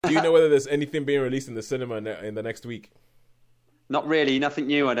Do you know whether there's anything being released in the cinema in the next week? Not really, nothing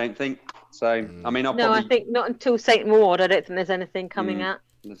new, I don't think. So, I mean, I think not until St. Maud. I don't think there's anything coming out.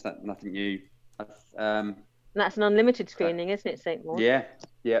 There's nothing new. That's an unlimited screening, isn't it, St. Maud? Yeah.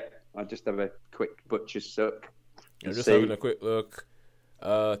 I'll just have a quick butcher's look. I'm just having a quick look.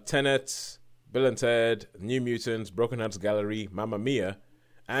 Tenet, Bill and Ted, New Mutants, Broken Hearts Gallery, Mamma Mia,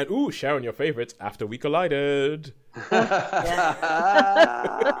 and Sharon, your favorite, After We Collided. Oh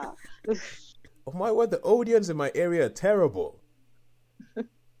my word, the audience in my area are terrible.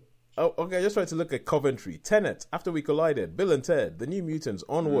 Oh, okay, I just tried to look at Coventry, Tenet, After We Collided, Bill and Ted, The New Mutants,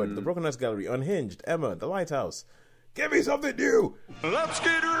 Onward, The Broken Hearts Gallery, Unhinged, Emma, The Lighthouse. Give me something new! Let's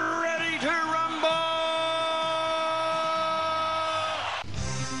get ready to rumble!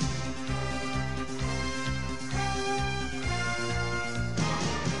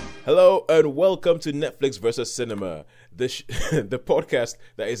 Hello and welcome to Netflix versus Cinema, the podcast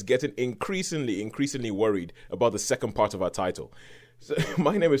that is getting increasingly worried about the second part of our title. So,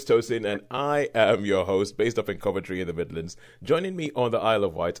 my name is Tosin and I am your host based up in Coventry in the Midlands. Joining me on the Isle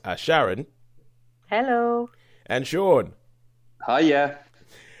of Wight are Sharon. Hello. And Sean. Hiya.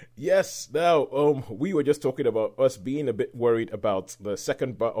 Yes, now, we were just talking about us being a bit worried about the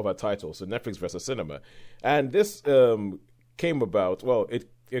second part of our title, so Netflix versus Cinema. And this came about,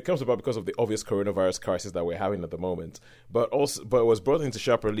 it comes about because of the obvious coronavirus crisis that we're having at the moment, but it was brought into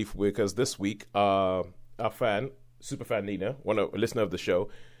sharp relief because this week, our fan, superfan Nina, a listener of the show,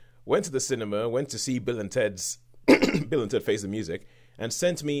 went to the cinema, went to see Bill and Ted Face the Music, and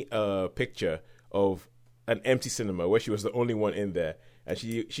sent me a picture of an empty cinema where she was the only one in there, and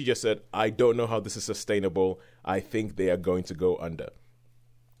she just said, "I don't know how this is sustainable. I think they are going to go under."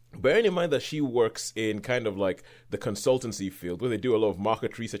 Bearing in mind that she works in kind of like the consultancy field where they do a lot of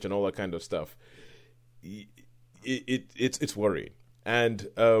market research and all that kind of stuff, it's worrying. And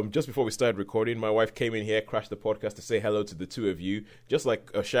just before we started recording, my wife came in here, crashed the podcast to say hello to the two of you, just like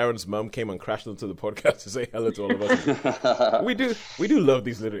Sharon's mum came and crashed onto the podcast to say hello to all of us. We do love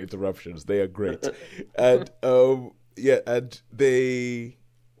these little interruptions; they are great. And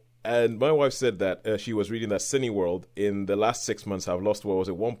and my wife said that she was reading that Cineworld in the last 6 months have lost, what was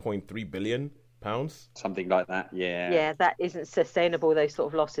it, £1.3 billion? Something like that, yeah. Yeah, that isn't sustainable, those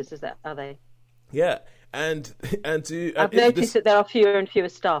sort of losses, are they? Yeah, I've noticed that there are fewer and fewer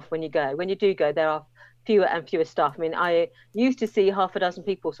staff when you go. When you do go, there are fewer and fewer staff. I mean, I used to see half a dozen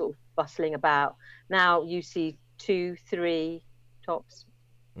people sort of bustling about. Now you see 2, 3 tops.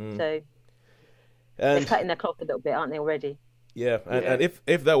 So they're cutting their cloth a little bit, aren't they, already? Yeah, and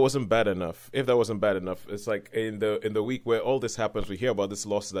if that wasn't bad enough, it's like in the week where all this happens, we hear about this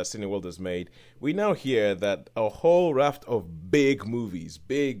loss that Cineworld has made. We now hear that a whole raft of big movies,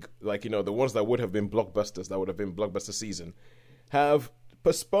 the ones that would have been blockbusters, that would have been blockbuster season, have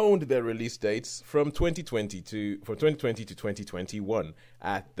postponed their release dates from 2020 to 2021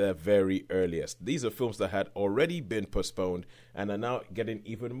 at the very earliest. These are films that had already been postponed and are now getting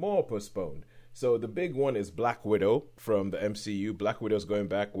even more postponed. So the big one is Black Widow from the MCU. Black Widow's going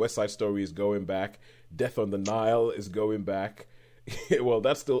back. West Side Story is going back. Death on the Nile is going back.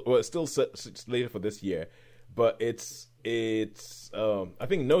 It's still slated for this year, but it's I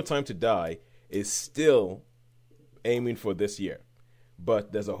think No Time to Die is still aiming for this year.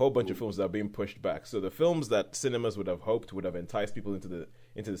 But there's a whole bunch of films that are being pushed back. So the films that cinemas would have hoped would have enticed people into the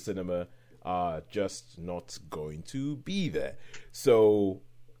cinema are just not going to be there. So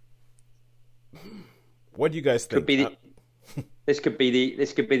what do you guys think? This could be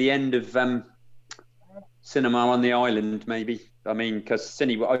the end of cinema on the island, maybe. I mean, because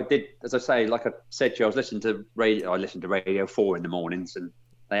I did, as I say, like I said to you, I listened to Radio 4 in the mornings, and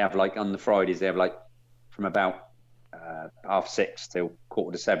they have on the Fridays they have from about 6:30 till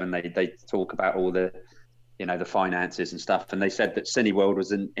 6:45. They talk about all the the finances and stuff, and they said that Cineworld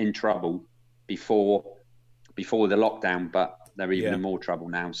was in trouble before the lockdown, but they're even in more trouble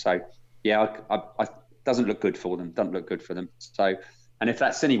now. So. Yeah, I doesn't look good for them. So, and if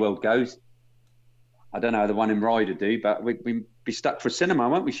that Cineworld goes, I don't know how the one in Ryder do, but we'd be stuck for cinema,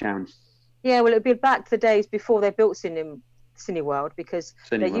 won't we, Sharon? Yeah, well, it'd be back to the days before they built Cineworld, because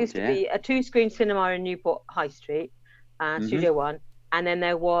there used to be a 2-screen cinema in Newport High Street, Studio One, and then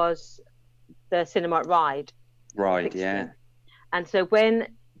there was the cinema at Ryde. Right, yeah. And so when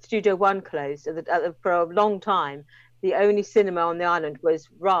Studio One closed, for a long time, the only cinema on the island was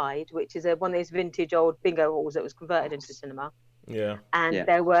Ryde, which is one of those vintage old bingo halls that was converted into cinema. Yeah. And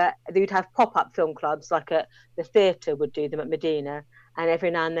they'd have pop-up film clubs, like the theatre would do them at Medina, and every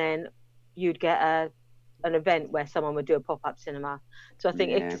now and then you'd get an event where someone would do a pop-up cinema. So I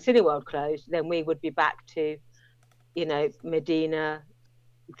think if Cineworld closed, then we would be back to, Medina,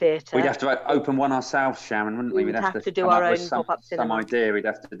 theatre. We'd have to open one ourselves, Sharon, wouldn't we? We'd have to do come our up with own pop-up some cinema. idea. We'd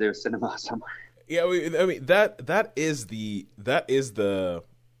have to do a cinema somewhere. Yeah, I mean that is the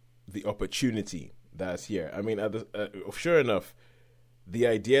opportunity that's here. I mean, sure enough, the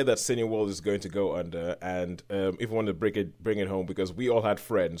idea that Cineworld is going to go under, and if we want to bring it home, because we all had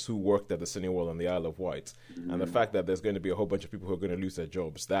friends who worked at the Cineworld on the Isle of Wight, and the fact that there's going to be a whole bunch of people who are going to lose their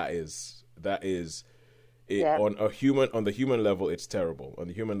jobs, that is it, on the human level, it's terrible. On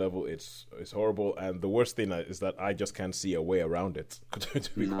the human level, it's horrible, and the worst thing is that I just can't see a way around it.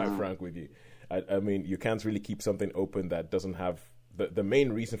 To be quite frank with you, I mean, you can't really keep something open that doesn't have the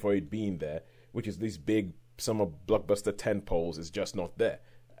main reason for it being there, which is these big summer blockbuster tent poles, is just not there,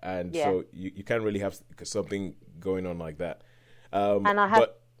 and so you can't really have something going on like that. And I have.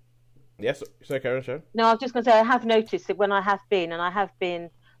 But, yes, sorry, Karen, sure. No, I was just going to say I have noticed that when I have been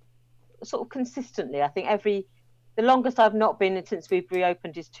sort of consistently. I think the longest I've not been since we've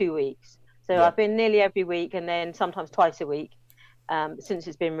reopened is 2 weeks. So I've been nearly every week, and then sometimes twice a week since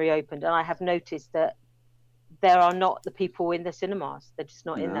it's been reopened. And I have noticed that there are not the people in the cinemas. They're just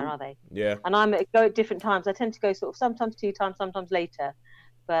not in there, are they? Yeah. And I go at different times. I tend to go sort of sometimes 2 times, sometimes later.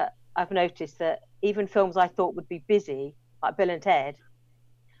 But I've noticed that even films I thought would be busy, like Bill and Ted,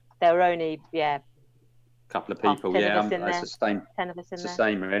 there were only couple of people. That's the same. 10 of us in it's there. the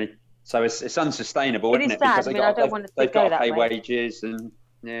same, really. So it's unsustainable, isn't it? Sad. Because they've got to pay that way. wages and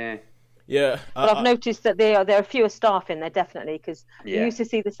Yeah, but I've noticed that there are fewer staff in there, definitely, because you used to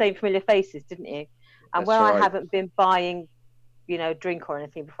see the same familiar faces, didn't you? And where I haven't been buying, drink or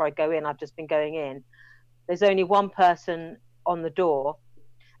anything before I go in, I've just been going in. There's only one person on the door,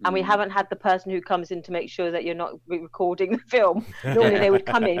 and we haven't had the person who comes in to make sure that you're not recording the film. Normally they would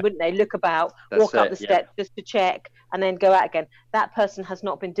come in, wouldn't they? Look about, walk up the steps just to check, and then go out again. That person has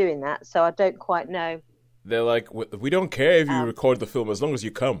not been doing that, so I don't quite know. They're like, we don't care if you record the film as long as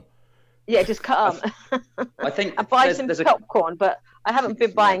you come. Yeah, just come. I think I buy some popcorn, but I haven't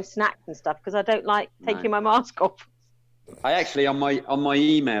been buying snacks and stuff because I don't like taking my mask off. I actually on my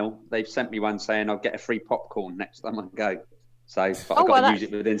email they've sent me one saying I'll get a free popcorn next time I go. So, but I've got to use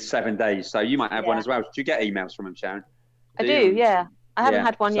it within 7 days. So you might have one as well. Do you get emails from them, Sharon? I do, yeah. I haven't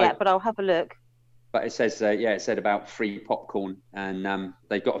had one yet, but I'll have a look. But it says, it said about free popcorn, and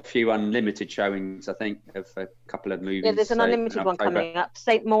they've got a few unlimited showings, I think, of a couple of movies. Yeah, there's an unlimited one coming up,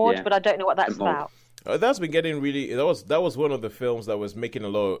 St. Maud, but I don't know what that's about. That's been getting really. That was one of the films that was making a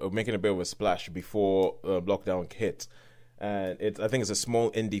bit of a splash before lockdown hit, and I think it's a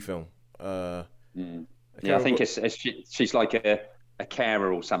small indie film. I think she's like a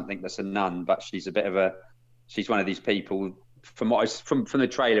carer or something. That's a nun, but she's she's one of these people. From the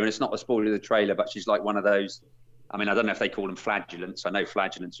trailer, and it's not a spoiler of the trailer, but she's like one of those. I mean, I don't know if they call them flagellants. I know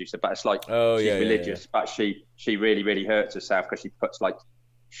flagellants used to, but it's like she's religious, but she really, really hurts herself because she puts like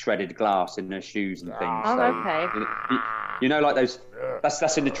shredded glass in her shoes and things. Oh, okay. Like those.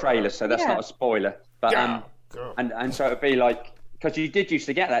 That's in the trailer, so that's not a spoiler. But and so it'd be like, because you did used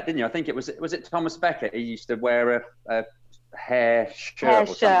to get that, didn't you? I think was it Thomas Beckett? He used to wear a hair shirt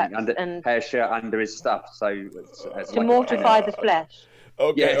hair shirt under his stuff, so it's to mortify the flesh.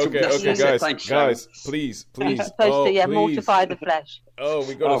 Okay, guys, please. You're supposed to mortify the flesh. Oh,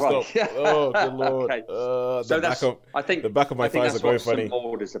 we gotta stop. Oh, good lord. Okay. So I think the back of my thighs are going funny. That's what St.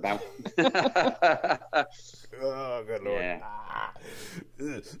 Maud is about. Oh, good lord.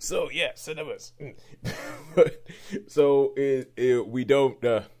 Yeah. So cinemas. So we don't.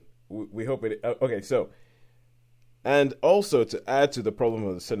 We hope it. Okay, so. And also to add to the problem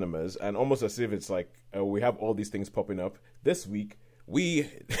of the cinemas, and almost as if it's like we have all these things popping up, this week, the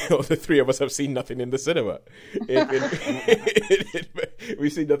three of us have seen nothing in the cinema.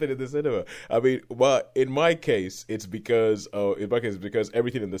 We've seen nothing in the cinema. I mean, well, in my case, it's because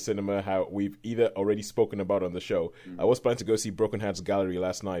everything in the cinema we've either already spoken about on the show. I was planning to go see Broken Hearts Gallery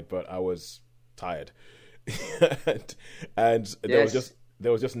last night, but I was tired. and there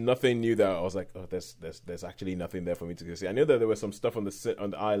was just nothing new that I was like, oh, there's actually nothing there for me to go see. I knew that there was some stuff on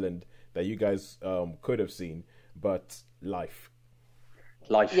the island that you guys could have seen, but life.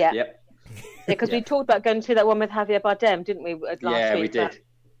 Yeah. Yep. Because we talked about going to see that one with Javier Bardem, didn't we? Last week? Yeah, we did.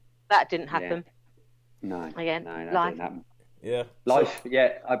 That didn't happen. No. Again, no, life. Didn't happen. Yeah. Life.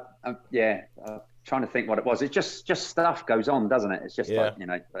 I'm trying to think what it was. It just stuff goes on, doesn't it? It's just like,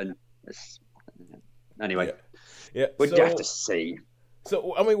 and it's anyway. Yeah. We'd have to see.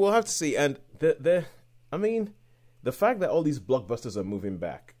 So, I mean, we'll have to see. And the fact that all these blockbusters are moving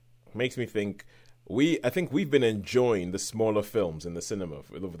back makes me think I think we've been enjoying the smaller films in the cinema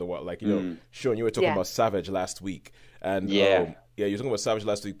over the while. Like, Sean, you were talking about Savage last week. And you were talking about Savage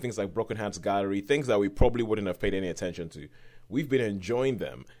last week. Things like Broken Hearts Gallery, things that we probably wouldn't have paid any attention to we've been enjoying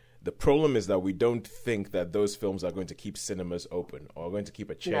them. The problem is that we don't think that those films are going to keep cinemas open or are going to keep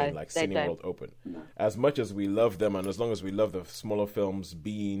a chain like Cineworld open. No. As much as we love them, and as long as we love the smaller films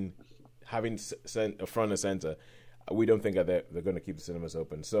having a front and center, we don't think that they're going to keep the cinemas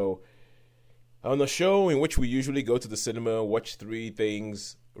open. So on a show in which we usually go to the cinema, watch 3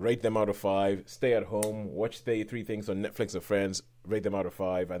 things, rate them out of 5, stay at home, watch 3 things on Netflix or Friends, rate them out of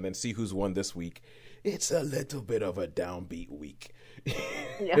 5, and then see who's won this week, it's a little bit of a downbeat week.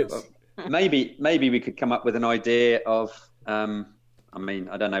 Well, maybe we could come up with an idea of, I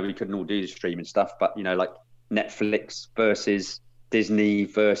don't know, we couldn't all do the streaming stuff, but, like Netflix versus Disney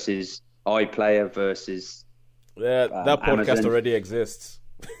versus iPlayer versus... Yeah, that podcast Amazon. Already exists.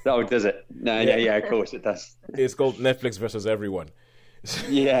 Oh, does it? No, yeah, of course it does. It's called Netflix versus everyone.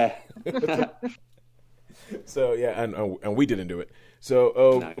 Yeah. So yeah, and we didn't do it.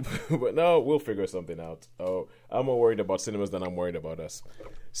 So no. But no, we'll figure something out. Oh, I'm more worried about cinemas than I'm worried about us.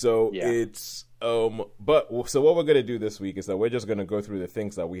 So it's so what we're gonna do this week is that we're just gonna go through the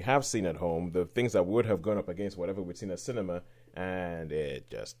things that we have seen at home, the things that would have gone up against whatever we'd seen at cinema, and it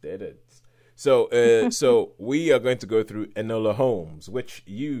just didn't. So so we are going to go through Enola Holmes, which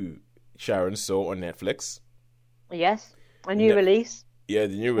you, Sharon, saw on Netflix. Yes, a new release. Yeah,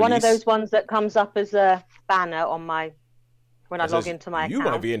 the new release. One of those ones that comes up as a banner on when I log into my account. You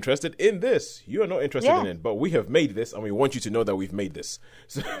might be interested in this. You are not interested in it, but we have made this, and we want you to know that we've made this,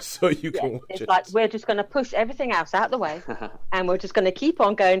 so you can watch it. It's like we're just going to push everything else out the way, and we're just going to keep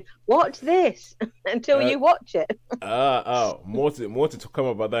on going, watch this, until you watch it. More to come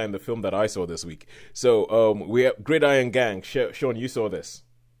about that in the film that I saw this week. So we have Gridiron Gang. Sean, you saw this.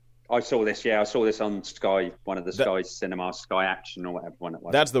 I saw this, I saw this on Sky, one of the Sky Cinema, Sky Action or whatever one it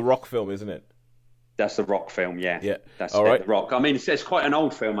was. That's the Rock film, isn't it? That's the Rock film, yeah. That's all right. The Rock. I mean, it's quite an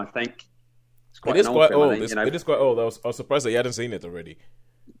old film, I think. It's quite an old film. It is quite old. I was surprised that you hadn't seen it already.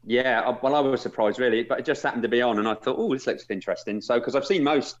 Yeah, well, I was surprised really, but it just happened to be on, and I thought, oh, this looks interesting. So, because I've seen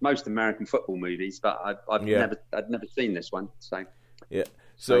most American football movies, but I'd never seen this one. So yeah.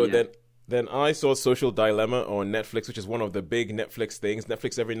 So then I saw Social Dilemma on Netflix, which is one of the big Netflix things.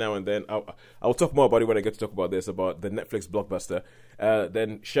 Netflix every now and then. I'll talk more about it when I get to talk about this, about the Netflix blockbuster.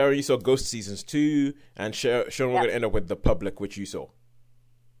 Then Sharon, you saw Ghost Seasons 2, and Sharon, we're going to end up with The Public, which you saw.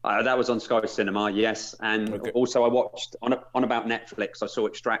 That was on Sky Cinema, yes. And also I watched, on about Netflix, I saw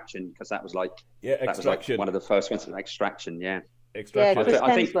Extraction, because that was like... Yeah, Extraction. One of the first ones. Extraction, yeah. Extraction. Yeah,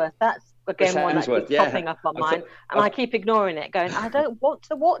 Chris Hemsworth. That's again one that keeps popping up on mine, and I keep ignoring it, going, I don't want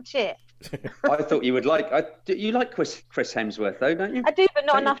to watch it. I thought you would you like Chris Hemsworth though, don't you? I do, but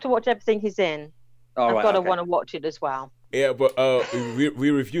not enough to watch everything he's in. I've got to want to watch it as well. Yeah, but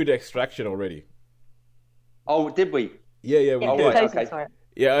we reviewed Extraction already. Oh, did we? Yeah, we did. Okay.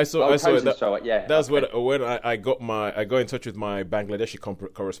 Yeah, I saw it. Yeah, that's when I got in touch with my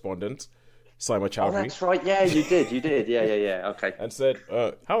Bangladeshi correspondent, Saima Chowdhury. Oh, that's right. Yeah, you did. Yeah. Okay. And said,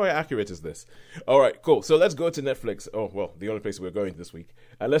 how accurate is this? All right, cool. So let's go to Netflix. Oh, well, the only place we're going this week.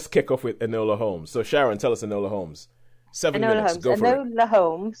 And let's kick off with Enola Holmes. So Sharon, tell us Enola Holmes. 7 minutes. Go for it. Enola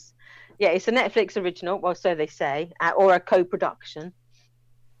Holmes. Yeah, it's a Netflix original. Well, so they say, or a co-production.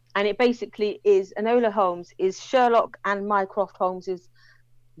 And it basically is, Enola Holmes is Sherlock and Mycroft Holmes's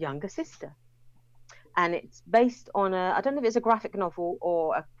younger sister. And it's based on I don't know if it's a graphic novel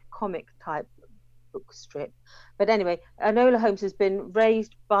or a comic type book strip, but anyway, Enola Holmes has been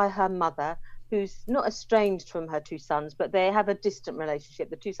raised by her mother, who's not estranged from her 2 sons, but they have a distant relationship.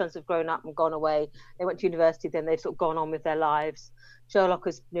 The 2 sons have grown up and gone away. They went to university, then they've sort of gone on with their lives. Sherlock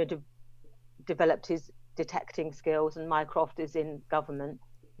has developed his detecting skills, and Mycroft is in government.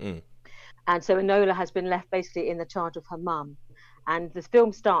 And so Enola has been left basically in the charge of her mum. And the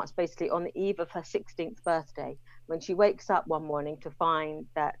film starts basically on the eve of her 16th birthday, when she wakes up one morning to find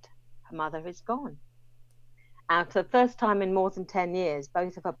that her mother is gone. And for the first time in more than 10 years,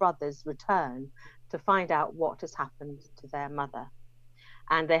 both of her brothers return to find out what has happened to their mother.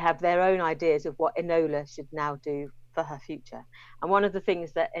 And they have their own ideas of what Enola should now do for her future. And one of the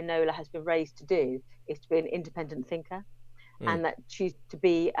things that Enola has been raised to do is to be an independent thinker, and that she's to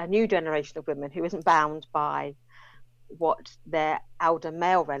be a new generation of women who isn't bound by what their elder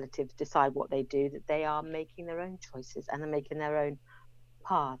male relatives decide what they do, that they are making their own choices and they're making their own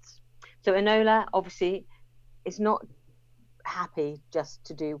paths. So Enola obviously is not happy just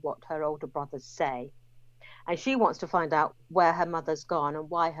to do what her older brothers say, and she wants to find out where her mother's gone and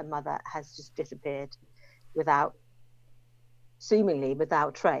why her mother has just disappeared seemingly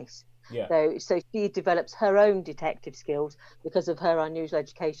without trace. So she develops her own detective skills because of her unusual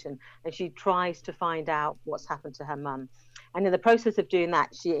education, and she tries to find out what's happened to her mum. And in the process of doing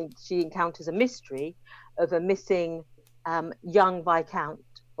that, she encounters a mystery of a missing young Viscount,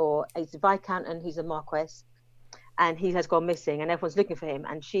 or he's a Viscount and he's a Marquess, and he has gone missing, and everyone's looking for him,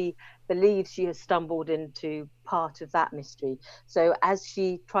 and she believes she has stumbled into part of that mystery. So as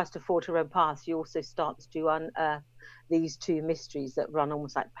she tries to forge her own path, she also starts to unearth these two mysteries that run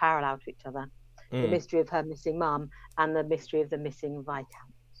almost like parallel to each other. The mystery of her missing mum and the mystery of the missing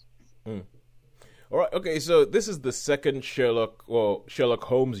Viscount. All right, okay, so this is the second Sherlock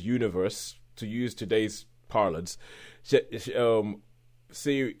Holmes universe, to use today's parlance, thing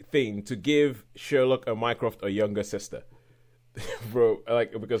to give Sherlock and Mycroft a younger sister. Bro,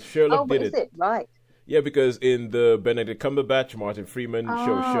 like, because Sherlock did it. Right. Yeah, because in the Benedict Cumberbatch, Martin Freeman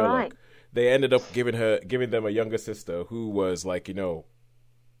show Sherlock, right, they ended up giving them a younger sister who was like,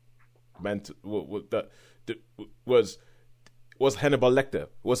 was Hannibal Lecter.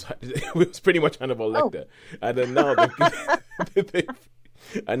 It was pretty much Hannibal Lecter. And then now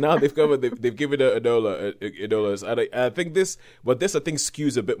they've given her Enola. And I think this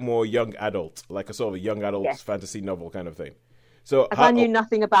skews a bit more young adult, like a sort of a young adult fantasy novel kind of thing. So I knew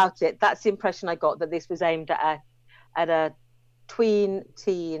nothing about it. That's the impression I got, that this was aimed at a tween,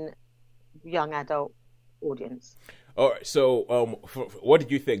 teen, young adult audience. All right. So, what did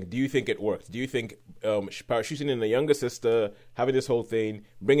you think? Do you think it worked? Do you think parachuting in a younger sister, having this whole thing,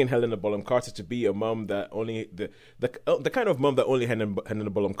 bringing Helena Bonham Carter to be a mum that only the kind of mum that only Helena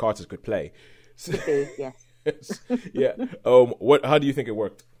Bonham Carter could play? Could be, yes. Yeah. How do you think it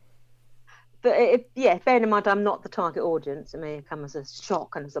worked? But bearing in mind I'm not the target audience, it may come as a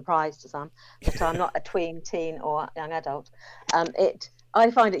shock and a surprise to some, but I'm not a tween, teen, or young adult.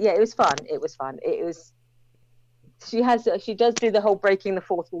 I find it. Yeah, it was fun. It was. She does do the whole breaking the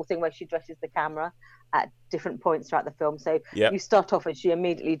fourth wall thing where she dresses the camera at different points throughout the film. So you start off and she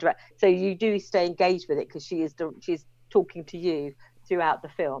immediately so you do stay engaged with it, because she's talking to you throughout the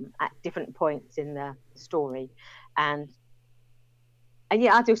film at different points in the story, and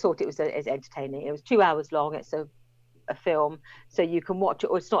yeah, I just thought it was entertaining. It was 2 hours long. It's a film, so you can watch it,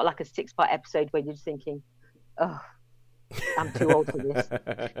 or it's not like a 6-part episode where you're just thinking, oh, I'm too old for this.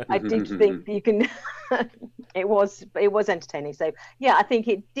 I did think you can. It was entertaining. So yeah, I think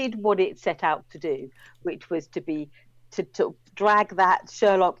it did what it set out to do, which was to drag that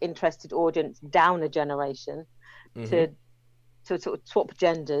Sherlock interested audience down a generation, to sort of swap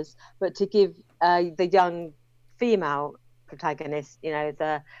genders, but to give the young female protagonist,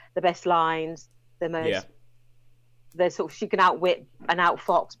 the best lines, the most. The sort of, she can outwit and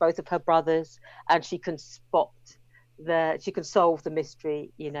outfox both of her brothers, and she can she can solve the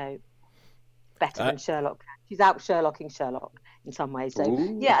mystery, better than Sherlock. She's out Sherlocking Sherlock in some ways.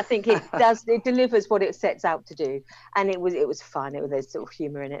 So yeah, I think it delivers what it sets out to do, and it was fun. There's sort of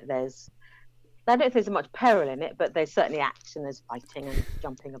humour in it. I don't know if there's much peril in it, but there's certainly action. There's fighting and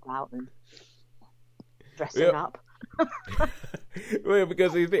jumping about and dressing up. Well,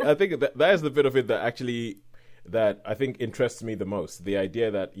 because I think that is the bit of it that I think interests me the most. The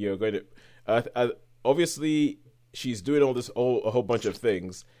idea that you're going to obviously she's doing a whole bunch of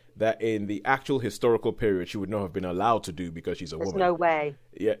things that in the actual historical period she would not have been allowed to do because she's a woman. There's no way.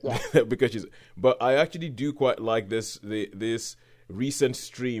 Yeah. Because she's. But I actually do quite like this recent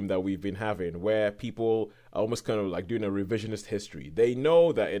stream that we've been having, where people are almost kind of like doing a revisionist history. They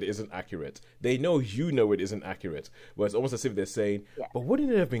know that it isn't accurate. They know it isn't accurate. But it's almost as if they're saying, but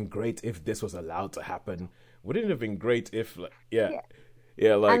wouldn't it have been great if this was allowed to happen? Wouldn't it have been great if,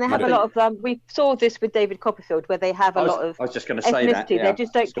 Yeah, like, and they have a lot of. We saw this with David Copperfield, where they have a lot of. I was just going to say that. Yeah. They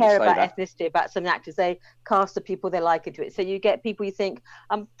just don't care about ethnicity about some actors. They cast the people they like into it. So you get people you think,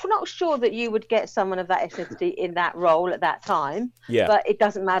 I'm not sure that you would get someone of that ethnicity in that role at that time. Yeah. But it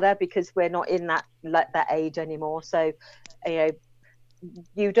doesn't matter, because we're not in that age anymore. So,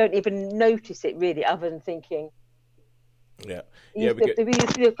 you don't even notice it really, other than thinking. Yeah.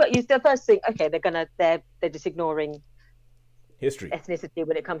 The first thing. Okay, they're just ignoring history, ethnicity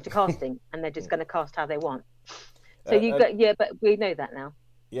when it comes to casting, and they're just going to cast how they want. So but we know that now.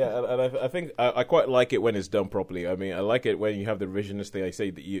 Yeah, and I think I quite like it when it's done properly. I mean, I like it when you have the revisionist thing. I say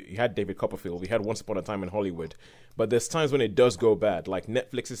that you had David Copperfield, we had Once Upon a Time in Hollywood, but there's times when it does go bad, like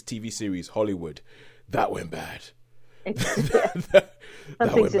Netflix's TV series Hollywood. That went bad. Some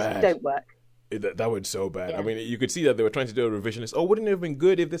things just don't work. That went so bad. Yeah. I mean, you could see that they were trying to do a revisionist. Oh, wouldn't it have been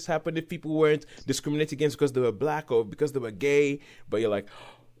good if this happened, if people weren't discriminated against because they were black or because they were gay? But you're like,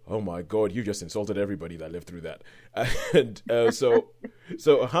 oh my God, you just insulted everybody that lived through that. And so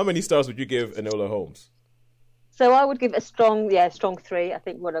how many stars would you give Enola Holmes? So I would give a strong 3. I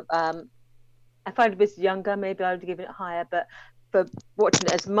think if I was younger, maybe I would give it higher. But for watching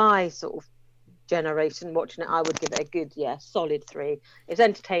it as my sort of generation watching it, I would give it a good solid 3. It's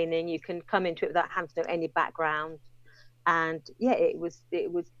entertaining. You can come into it without having to know any background. And yeah, it was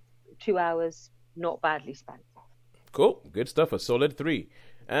 2 hours not badly spent. Cool, good stuff. A solid 3.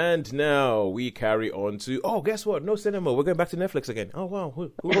 And now we carry on to, guess what? No cinema. We're going back to Netflix again. Oh, wow.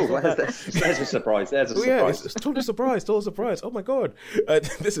 Who There's a surprise. There's a surprise. Yeah, it's total surprise. Oh, my God.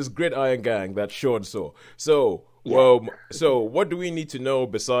 This is Gridiron Gang that Sean saw. So, what do we need to know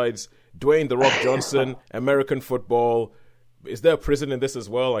besides Dwayne The Rock Johnson, American football? Is there a prison in this as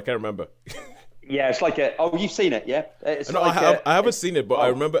well? I can't remember. Yeah, it's like you've seen it, yeah? I haven't seen it, but I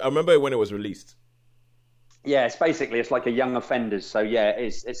remember it when it was released. Yeah, it's like a young offenders. So yeah,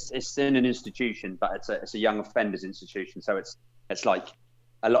 it's in an institution, but it's a young offenders institution. So it's like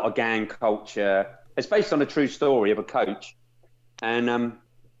a lot of gang culture. It's based on a true story of a coach, and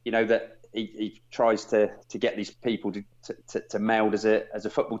that he tries to get these people to meld as a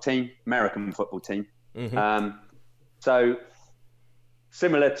football team, American football team. Mm-hmm. So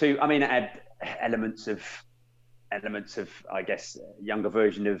similar to, it had elements of I guess a younger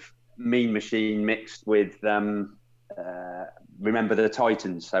version of Mean Machine mixed with Remember the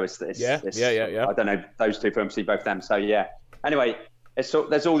Titans. So it's yeah. I don't know, those two films, see both of them. So yeah. Anyway,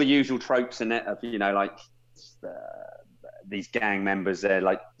 there's all the usual tropes in it of these gang members. They're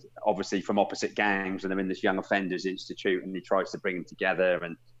like obviously from opposite gangs, and they're in this young offenders institute, and he tries to bring them together.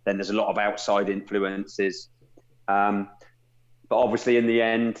 And then there's a lot of outside influences. But obviously, in the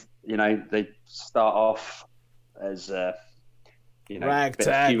end, they start off as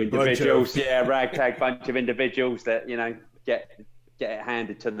ragtag individuals, ragtag bunch of individuals that get it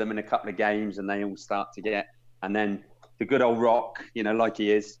handed to them in a couple of games, and they all start to get. And then the good old Rock, like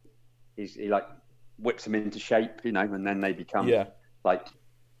he is, he like whips them into shape, and then they become like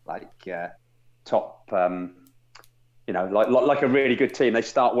top, like a really good team. They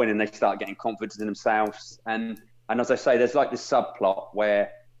start winning, they start getting confidence in themselves, and as I say, there's like this subplot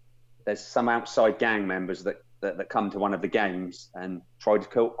where there's some outside gang members that come to one of the games and try to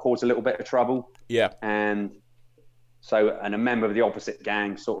cause a little bit of trouble. Yeah. And so, and a member of the opposite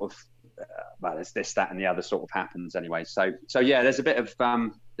gang sort of, there's this, that, and the other sort of happens anyway. So yeah, there's a bit of a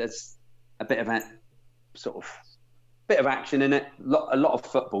sort of bit of action in it. A lot of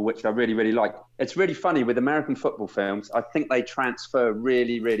football, which I really, really like. It's really funny with American football films. I think they transfer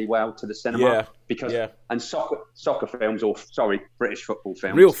really, really well to the cinema and soccer films, British football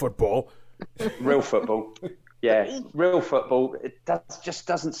films. Real football. Yeah, real football. It just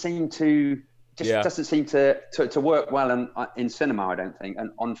doesn't seem to work well in cinema, I don't think,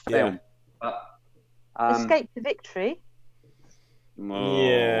 and on film. Yeah. But Escape to Victory.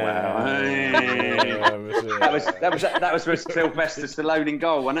 That was with Sylvester Stallone in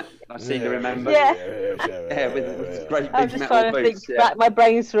goal, wasn't it? I seem to remember. Yeah, with great big I'm just trying to think back my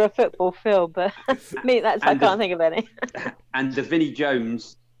brains through a football film, but I can't think of any. And the Vinnie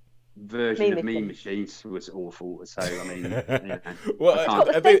Jones version of Mean Machines was awful. So I mean, well,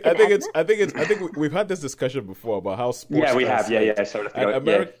 I think we've had this discussion before about how sports. Yeah, we have. Yeah. So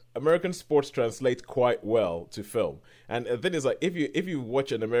American sports translate quite well to film, and the thing is, like, if you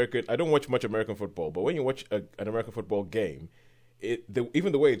watch an American, I don't watch much American football, but when you watch an American football game,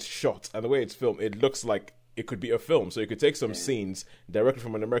 even the way it's shot and the way it's filmed, it looks like it could be a film. So you could take some scenes directly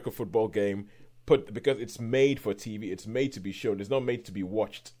from an American football game, because it's made for TV, it's made to be shown. It's not made to be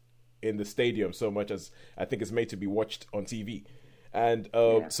watched in the stadium so much as I think it's made to be watched on TV. And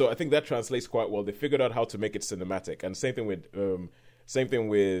so I think that translates quite well. They figured out how to make it cinematic. And same thing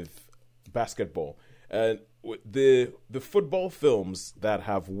with basketball. And the football films that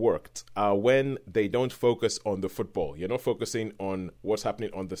have worked are when they don't focus on the football. You're not focusing on what's happening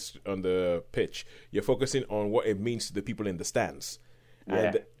on the pitch. You're focusing on what it means to the people in the stands.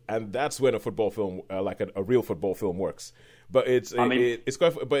 And that's when a football film, like a real football film, works. But it's funny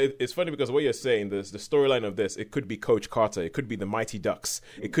because what you're saying, the storyline of this, it could be Coach Carter, it could be the Mighty Ducks,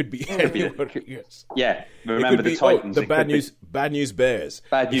 it could be anyone. Yes. Yeah, remember the Titans. The Bad News Bears.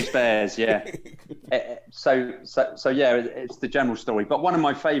 Bad News Bears, yeah. So yeah, it's the general story. But one of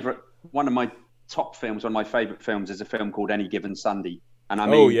my top films, one of my favourite films, is a film called Any Given Sunday. And I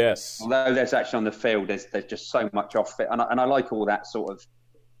mean, although there's actually on the field, there's just so much off it, and I like all that sort of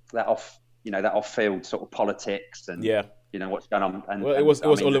that off-field sort of politics and what's going on. And, it was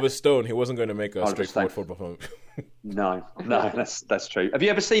Oliver Stone. He wasn't going to make a straightforward football film. No, that's true. Have you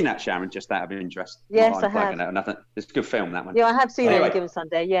ever seen that, Sharon? Just out of interest. Yes, I have. Nothing. It's a good film, that one. Yeah, I have seen it on a given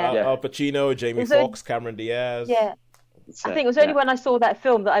Sunday. Yeah. Al Pacino, Jamie Foxx, Cameron Diaz. Yeah, I think it was only when I saw that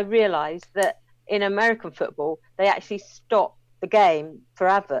film that I realised that in American football they actually stop the game for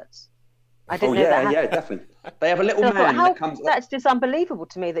adverts. I didn't know that happened. Yeah, definitely. They have a little man that comes. That's just unbelievable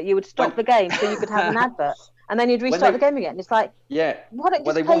to me that you would stop the game so you could have an advert, and then you'd restart the game again. It's like, why don't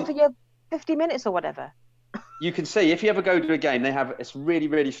you just play for your 50 minutes or whatever? you can see if you ever go to a game, it's really,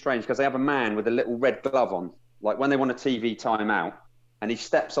 really strange because they have a man with a little red glove on, like when they want a TV timeout, and he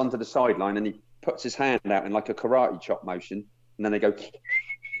steps onto the sideline and he puts his hand out in like a karate chop motion, and then they go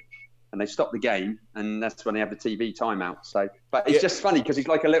and they stop the game, and that's when they have the TV timeout. So, but it's just funny because he's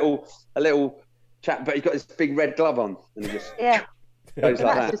like a little chap, but he's got this big red glove on, and he just goes like that.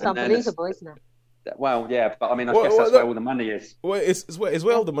 That's just unbelievable, isn't it? Well, yeah, but I mean, I guess that's where all the money is. Well, it's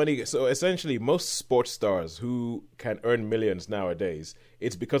where all the money is. So essentially, most sports stars who can earn millions nowadays,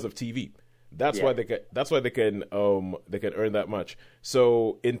 it's because of TV. That's why they can earn that much.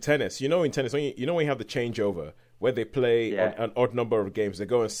 So in tennis, when you have the changeover where they play an odd number of games, they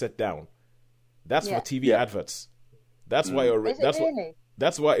go and sit down. That's for TV adverts. That's why.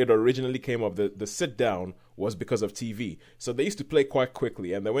 That's why it originally came up. The sit down was because of TV. So they used to play quite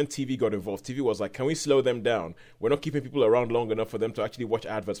quickly, and then when TV got involved, TV was like, "Can we slow them down? We're not keeping people around long enough for them to actually watch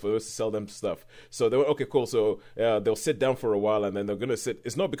adverts for us to sell them stuff." So they went, "Okay, cool." So they'll sit down for a while, and then they're gonna sit.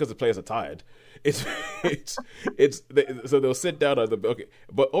 It's not because the players are tired. So they'll sit down.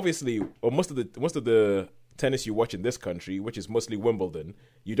 But obviously, most of the tennis you watch in this country, which is mostly Wimbledon,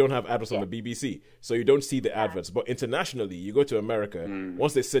 you don't have adverts on the BBC, so you don't see the adverts. But internationally, you go to America,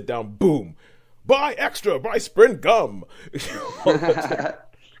 once they sit down, boom, buy extra, buy Sprint gum.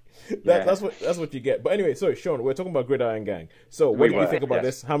 That's what you get. But anyway, sorry, Sean, we're talking about Gridiron Gang. So what do you think about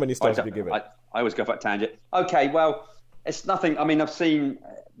this? How many stars do you give it? I always go for a tangent. Okay, well, it's nothing. I mean, I've seen,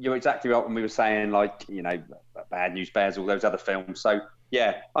 you're exactly right when we were saying, like, Bad News Bears, all those other films. So,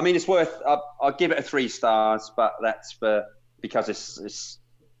 yeah, I mean, it's worth. I'll give it a 3 stars, but that's because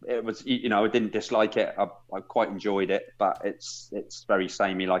it was. I didn't dislike it. I quite enjoyed it, but it's very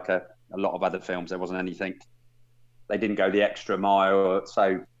samey, like a lot of other films. There wasn't anything. They didn't go the extra mile.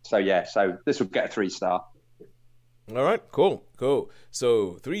 So yeah. So this would get a 3 star. All right, cool.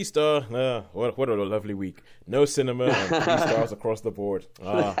 So 3 star. What a lovely week. No cinema and 3 stars across the board.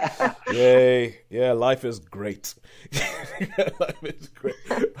 Yay! Yeah, life is great. Life is great.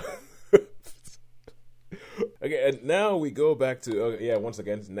 Okay, and now we go back to once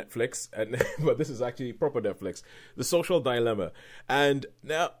again Netflix, but this is actually proper Netflix, The Social Dilemma, and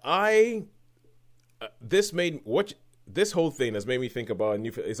now this whole thing has made me think about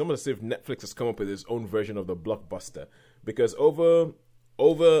it's almost as if Netflix has come up with its own version of the blockbuster, because over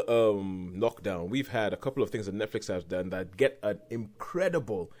lockdown, we've had a couple of things that Netflix has done that get an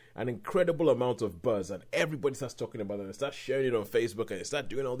incredible amount of buzz, and everybody starts talking about it, and starts sharing it on Facebook, and they start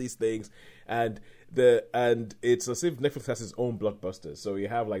doing all these things, and it's as if Netflix has its own blockbusters. So you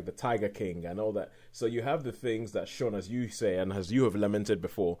have like the Tiger King and all that. So you have the things that, Sean, as you say, and as you have lamented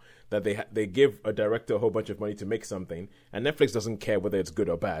before, that they give a director a whole bunch of money to make something, and Netflix doesn't care whether it's good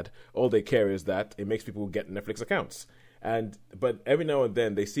or bad. All they care is that it makes people get Netflix accounts. But every now and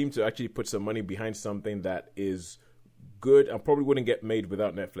then they seem to actually put some money behind something that is good and probably wouldn't get made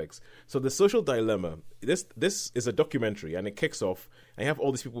without Netflix. So The Social Dilemma, this is a documentary, and it kicks off, and you have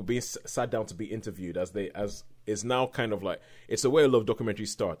all these people being sat down to be interviewed as is now kind of like, it's the way a lot of documentaries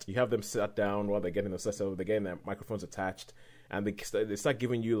start. You have them sat down while they're getting they're getting their microphones attached, and they start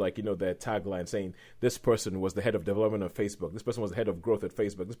giving you, like, their tagline saying, this person was the head of development of Facebook, this person was the head of growth at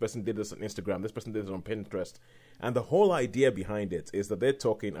Facebook, this person did this on Instagram, this person did this on Pinterest. And the whole idea behind it is that they're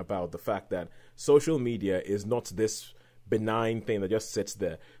talking about the fact that social media is not this benign thing that just sits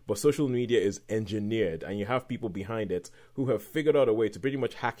there, but social media is engineered, and you have people behind it who have figured out a way to pretty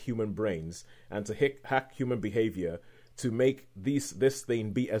much hack human brains and to hack human behavior to make this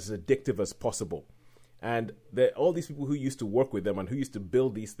thing be as addictive as possible. And all these people who used to work with them and who used to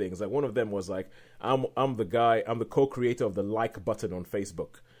build these things, like one of them was like, I'm the co-creator of the like button on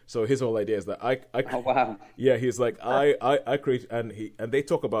Facebook. So his whole idea is that oh, wow. Yeah, he's like, I create, and they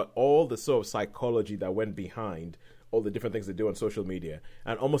talk about all the sort of psychology that went behind all the different things they do on social media.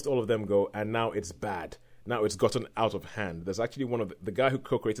 And almost all of them go, and now it's bad. Now it's gotten out of hand. There's actually one of the guy who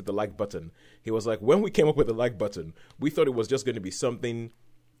co-created the like button. He was like, when we came up with the like button, we thought it was just going to be something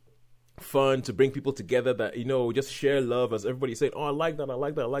fun to bring people together, that, just share love, as everybody said, oh, I like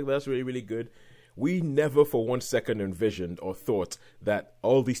that, that's really, really good. We never for 1 second envisioned or thought that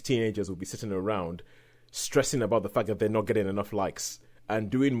all these teenagers would be sitting around stressing about the fact that they're not getting enough likes and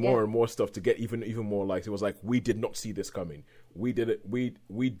doing more and more stuff to get even more likes. It was like, we did not see this coming. We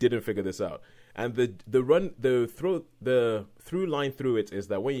didn't figure this out. And the through line through it is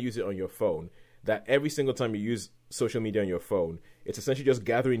that when you use it on your phone, that every single time you use social media on your phone, it's essentially just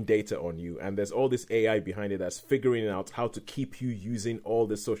gathering data on you, and there's all this AI behind it that's figuring out how to keep you using all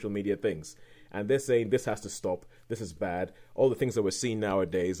the social media things. And they're saying this has to stop. This is bad. All the things that we're seeing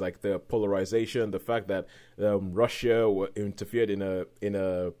nowadays, like the polarization, the fact that Russia interfered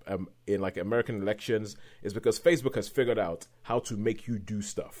in like American elections, is because Facebook has figured out how to make you do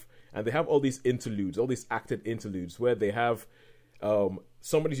stuff. And they have all these interludes, all these acted interludes, where they have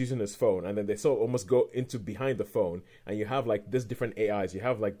somebody's using his phone, and then they sort of almost go into behind the phone, and you have like this different AIs. You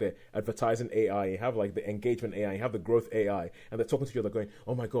have like the advertising AI, you have like the engagement AI, you have the growth AI, and they're talking to each other going,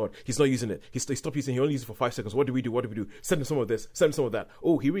 oh my god, he's not using it, he stopped using it, he only used it for 5 seconds, what do we do, send him some of this, send him some of that,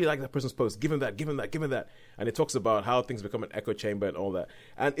 oh, he really liked that person's post, give him that. And it talks about how things become an echo chamber and all that,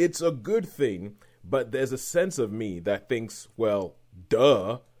 and it's a good thing, but there's a sense of me that thinks, well,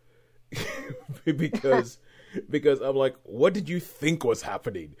 duh, because I'm like, what did you think was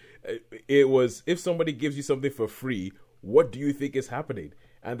happening? It was, if somebody gives you something for free, what do you think is happening?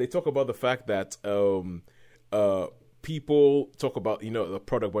 And they talk about the fact that people talk about, the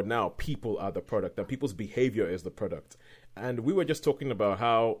product, but now people are the product, and people's behavior is the product. And we were just talking about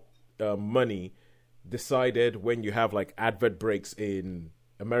how money decided when you have like advert breaks in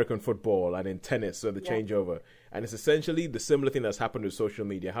American football and in tennis, so the changeover. And it's essentially the similar thing that's happened with social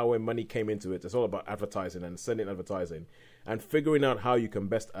media, how when money came into it, it's all about advertising and sending advertising and figuring out how you can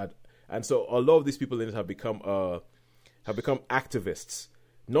best add. And so a lot of these people in it have become activists,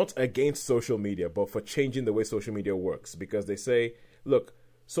 not against social media, but for changing the way social media works, because they say, look,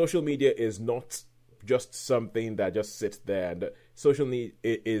 social media is not just something that just sits there, and social media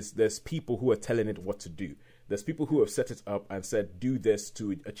is, there's people who are telling it what to do. There's people who have set it up and said, do this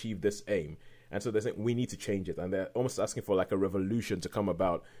to achieve this aim. And so they're saying, we need to change it. And they're almost asking for like a revolution to come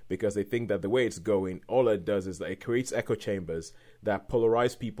about, because they think that the way it's going, all it does is that it creates echo chambers that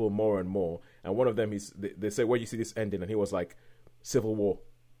polarize people more and more. And one of them is, they say, where do you see this ending? And he was like, civil war.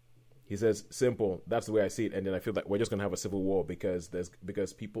 He says, simple, that's the way I see it ending. I feel like we're just going to have a civil war because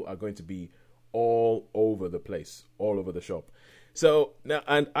people are going to be all over the place, all over the shop. So now,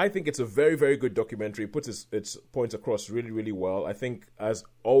 and I think it's a very, very good documentary. It puts its points across really, really well. I think, as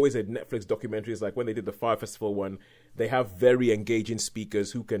always, at Netflix documentaries, like when they did the Fire Festival one, they have very engaging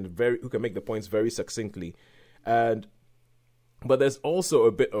speakers who can make the points very succinctly. But there's also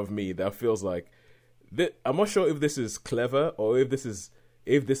a bit of me that feels like I'm not sure if this is clever or if this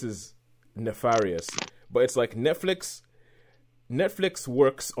is nefarious. But it's like Netflix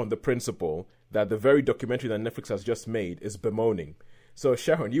works on the principle that the very documentary that Netflix has just made is bemoaning. So,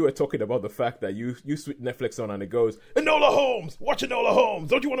 Sharon, you were talking about the fact that you switch Netflix on and it goes, Enola Holmes! Watch Enola Holmes!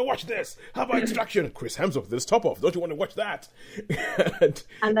 Don't you want to watch this? How about Extraction? Chris Hemsworth, this top off. Don't you want to watch that? and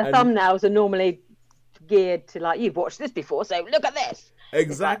the thumbnails are normally geared to like, you've watched this before, so look at this.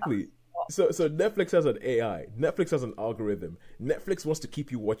 Exactly. So Netflix has an AI. Netflix has an algorithm. Netflix wants to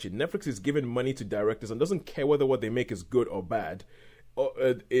keep you watching. Netflix is giving money to directors and doesn't care whether what they make is good or bad.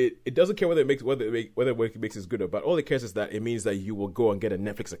 It doesn't care whether what it makes is good or bad. All it cares is that it means that you will go and get a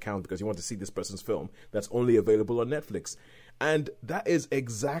Netflix account because you want to see this person's film that's only available on Netflix. And that is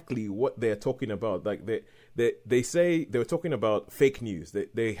exactly what they're talking about. Like they say they were talking about fake news.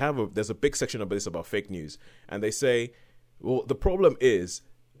 There's a big section of this about fake news, and they say, well, the problem is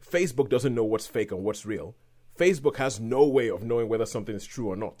Facebook doesn't know what's fake and what's real. Facebook has no way of knowing whether something is true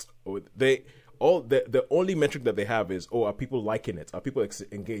or not. The only metric that they have is, are people liking it? Are people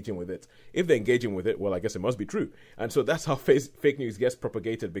engaging with it? If they're engaging with it, well, I guess it must be true. And so that's how fake news gets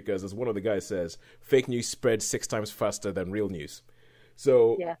propagated, because, as one of the guys says, fake news spreads 6 times faster than real news.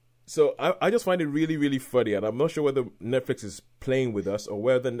 So, So I just find it really, really funny, and I'm not sure whether Netflix is playing with us or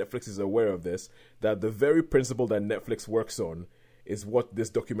whether Netflix is aware of this, that the very principle that Netflix works on is what this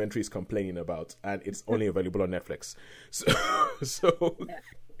documentary is complaining about, and it's only available on Netflix. So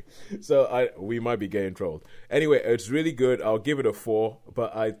we might be getting trolled. Anyway, it's really good. I'll give it a 4.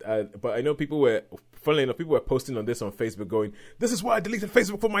 But I know people were posting on this on Facebook going, "This is why I deleted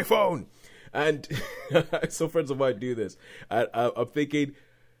Facebook from my phone." And some friends of mine do this. I'm thinking,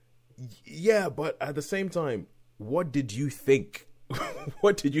 yeah, but at the same time, what did you think?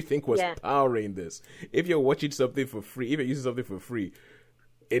 What did you think was powering this? If you're watching something for free, if you're using something for free,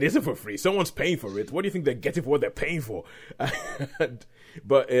 it isn't for free. Someone's paying for it. What do you think they're getting for what they're paying for?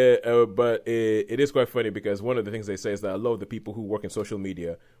 But it is quite funny, because one of the things they say is that a lot of the people who work in social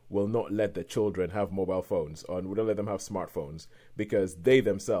media will not let their children have mobile phones, or will not let them have smartphones, because they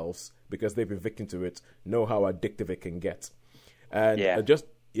themselves, because they've been victim to it, know how addictive it can get. And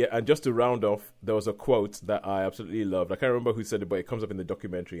Yeah, and just to round off, there was a quote that I absolutely loved. I can't remember who said it, but it comes up in the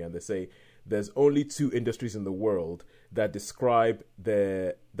documentary, and they say there's only two industries in the world that describe their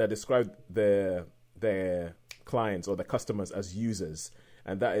clients or their customers as users,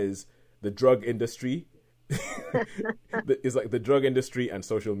 and that is the drug industry. It's like the drug industry and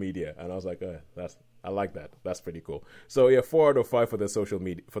social media, and I was like, I like that. That's pretty cool. So yeah, 4 out of 5 for the social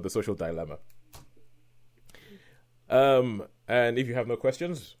media, for the social dilemma. And if you have no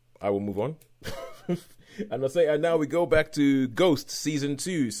questions, I will move on. And I'll say, and now we go back to Ghost season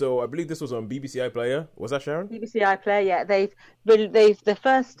 2. So I believe this was on BBC iPlayer. Was that Sharon? BBC iPlayer, yeah. They've the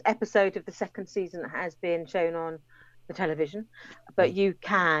first episode of the second season has been shown on the television, but you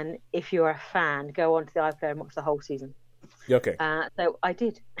can, if you're a fan, go onto the iPlayer and watch the whole season. Okay. So I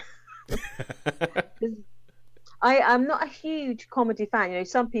did. I'm not a huge comedy fan. You know,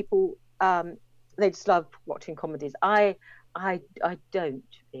 some people they just love watching comedies. I don't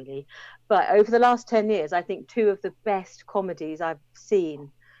really. But over the last 10 years, I think 2 of the best comedies I've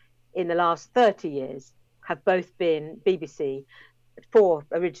seen in the last 30 years have both been BBC. 4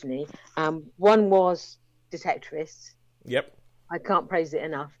 originally. One was Detectorists. Yep. I can't praise it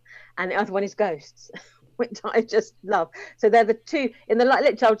enough. And the other one is Ghosts, which I just love. So they're the 2, in the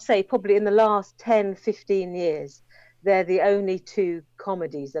literally, I would say probably in the last 10, 15 years, they're the only 2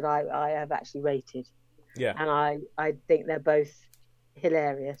 comedies that I have actually rated. Yeah. And I think they're both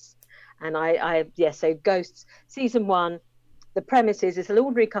hilarious. And so Ghosts, season 1, the premise is it's an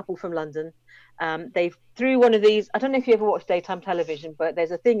ordinary couple from London. They've through one of these, I don't know if you ever watched daytime television, but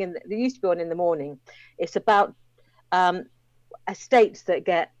there's a thing that used to be on in the morning. It's about estates that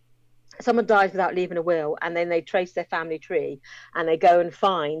get, someone dies without leaving a will, and then they trace their family tree and they go and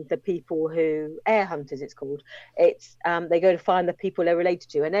find the people who, heir hunters it's called, they go to find the people they're related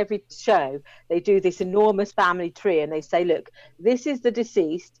to, and every show they do this enormous family tree and they say, look, this is the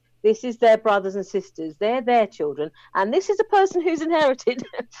deceased, this is their brothers and sisters, they're their children, and this is a person who's inherited.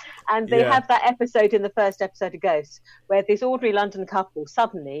 And they have that episode in the first episode of Ghosts where this ordinary London couple,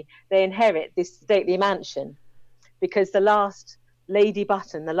 suddenly they inherit this stately mansion because the last Lady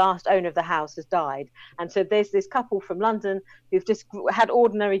Button, the last owner of the house, has died. And so there's this couple from London who've just had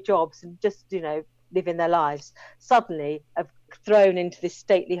ordinary jobs and just, you know, living their lives, suddenly have thrown into this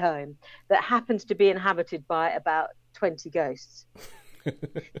stately home that happens to be inhabited by about 20 ghosts.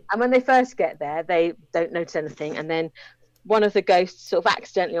 And when they first get there, they don't notice anything. And then one of the ghosts sort of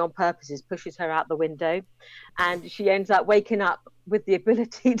accidentally on purposes pushes her out the window, and she ends up waking up with the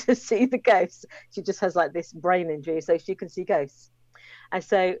ability to see the ghosts. She just has like this brain injury, so she can see ghosts. And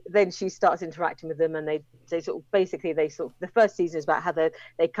so then she starts interacting with them, and they the first season is about how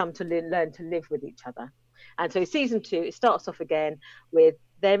they come to learn to live with each other. And so season 2, it starts off again with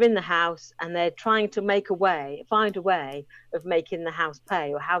they're in the house and they're trying to find a way of making the house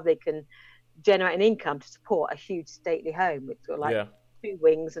pay, or how they can generate an income to support a huge stately home with sort of 2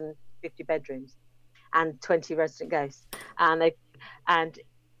 wings and 50 bedrooms and 20 resident ghosts. And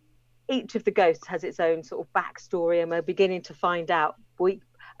each of the ghosts has its own sort of backstory, and we're beginning to find out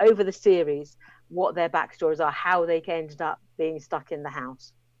over the series what their backstories are, how they ended up being stuck in the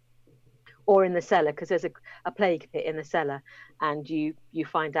house or in the cellar, because there's a plague pit in the cellar, and you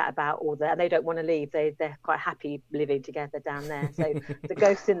find out about all that, and they don't want to leave. They're quite happy living together down there. So the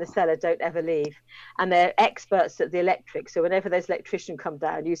ghosts in the cellar don't ever leave, and they're experts at the electric. So whenever there's an electrician come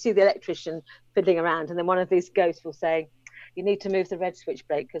down, you see the electrician fiddling around, and then one of these ghosts will say, you need to move the red switch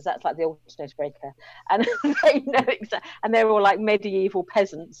brake because that's like the alternator breaker. And they know exactly, and they're all like medieval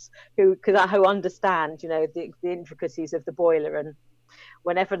peasants who understand, you know, the intricacies of the boiler. And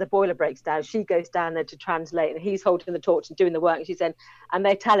whenever the boiler breaks down, she goes down there to translate, and he's holding the torch and doing the work. And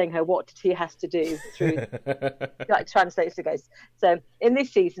they're telling her what she has to do through, like, translates the ghosts. So in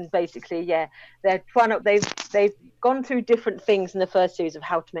this season, basically, they've gone through different things in the first series of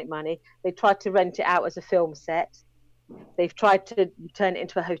how to make money. They tried to rent it out as a film set. They've tried to turn it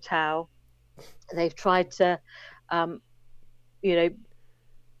into a hotel. They've tried to,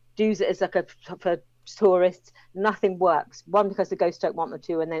 use it as like for tourists. Nothing works. One, because the ghosts don't want them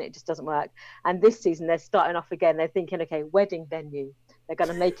to, and then it just doesn't work. And this season, they're starting off again. They're thinking, okay, wedding venue. They're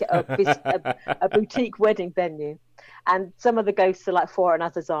going to make it a boutique wedding venue. And some of the ghosts are like for it and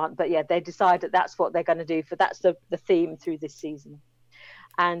others aren't. But yeah, they decide that that's what they're going to do. That's the theme through this season.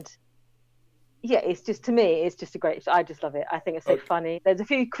 And yeah, it's just, to me, it's just I just love it. I think it's so funny. There's a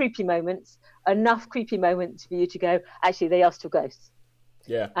few creepy moments, enough creepy moments for you to go, actually, they are still ghosts.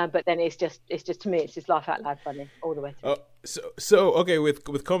 Yeah. But then it's just to me, it's just laugh out loud funny all the way through. So okay,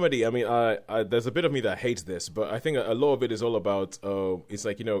 with comedy, I mean, I there's a bit of me that hates this, but I think a lot of it is all about it's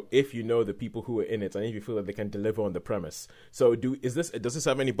like, if you know the people who are in it and if you feel that they can deliver on the premise. So does this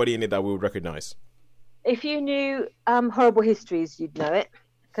have anybody in it that we would recognize? If you knew Horrible Histories, you'd know it,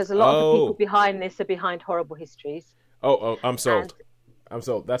 because a lot of the people behind this are behind Horrible Histories. Oh, I'm sold. I'm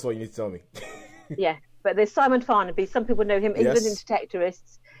sold. That's what you need to tell me. Yeah, but there's Simon Farnaby. Some people know him. England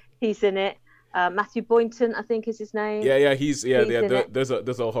Detectorists. He's in it. Matthew Boynton, I think is his name. Yeah. He's there's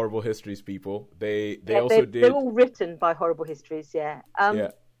a Horrible Histories people. They're all written by Horrible Histories. Yeah.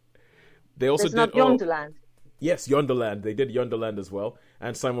 They also did Yonderland. Yes, Yonderland. They did Yonderland as well.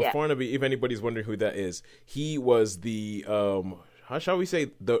 And Simon Farnaby, if anybody's wondering who that is, he was the how shall we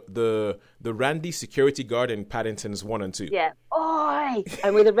say, the Randy security guard in Paddington's 1 and 2. Yeah. Oi!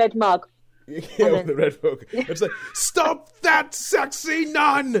 And with a red mug. Yeah, with the red mug. It's like, stop that sexy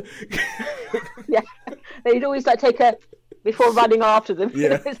nun! Yeah. They'd always take a before running after them.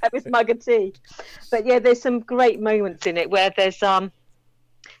 Yeah. Always have his mug of tea. But yeah, there's some great moments in it where there's some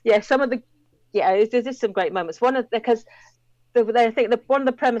of the there's just some great moments. Because I think one of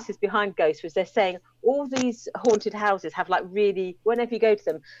the premises behind Ghost was they're saying all these haunted houses have really, whenever you go to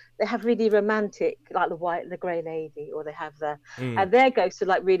them, they have really romantic, like the Grey Lady, or they have and their ghosts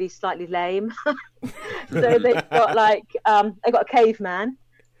are really slightly lame. So they've got they've got a caveman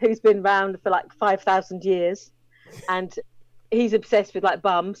who's been around for 5,000 years, and he's obsessed with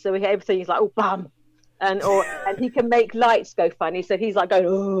bum. So everything is bum. And he can make lights go funny. So he's going,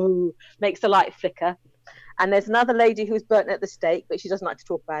 oh, makes the light flicker. And there's another lady who's burnt at the stake, but she doesn't like to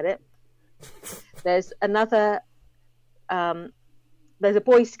talk about it. There's another, there's a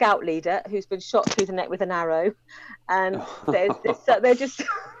Boy Scout leader who's been shot through the neck with an arrow. And they're just,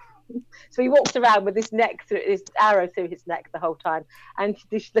 so he walks around with this arrow through his neck the whole time. And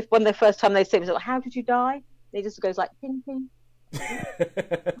one of the first time they see him, he's like, how did you die? And he just goes ping, ping.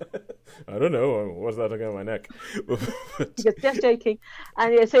 I don't know. What's that looking at my neck? Just joking.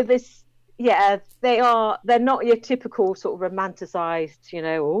 And so this, they're not your typical sort of romanticized,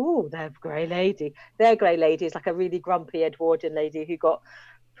 they're Grey Lady. Their Grey Lady is a really grumpy Edwardian lady who got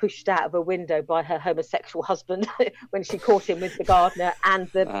pushed out of a window by her homosexual husband when she caught him with the gardener and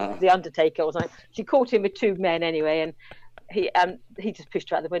the undertaker or something. She caught him with two men anyway, and he just pushed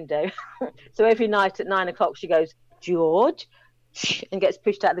her out the window. So every night at 9 o'clock she goes, George, and gets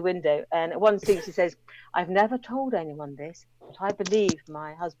pushed out the window. And at one scene she says, I've never told anyone this, but I believe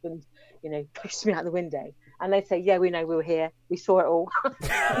my husband, pushed me out the window. And they say, yeah, we know, we were here, we saw it all. And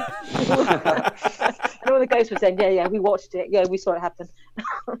all the ghosts were saying, yeah, we watched it, we saw it happen.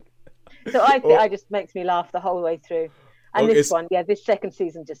 So I think it just makes me laugh the whole way through. And this second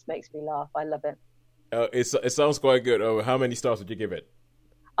season just makes me laugh. I love it. It sounds quite good. How many stars would you give it?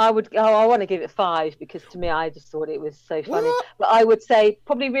 I want to give it 5 because to me, I just thought it was so funny. What? But I would say,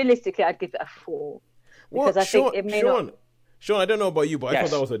 probably realistically, I'd give it a 4. Because I think it may not... Sean, I don't know about you, but I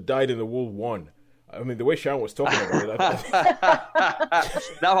thought that was a dyed-in-the-wool 1. I mean, the way Sean was talking about it.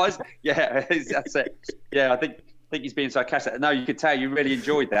 That's it. Yeah, I think he's being sarcastic. No, you could tell you really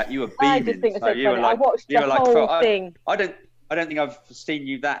enjoyed that. You were beaming. I just think it's so funny. I watched the whole thing. I don't think I've seen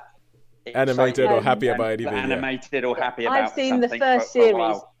you that animated or happy about anything. Animated or happy about I've seen the first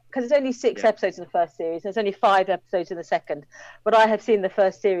series because there's only 6 episodes in the first series. There's only 5 episodes in the second, but I have seen the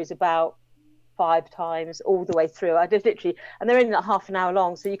first series about 5 times all the way through. I just literally, and they're only half an hour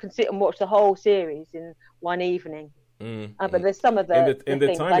long, so you can sit and watch the whole series in one evening. But there's some of in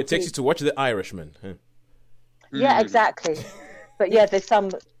the time it takes you to watch The Irishman. Huh? Yeah, exactly. But there's some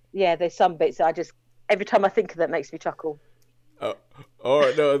bits that I just every time I think of that makes me chuckle. That's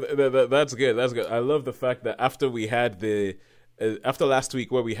good. That's good. I love the fact that after we had after last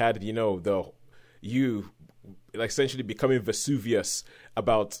week where we had essentially becoming Vesuvius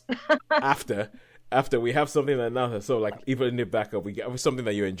about after we have something that now, so even it back up, we get something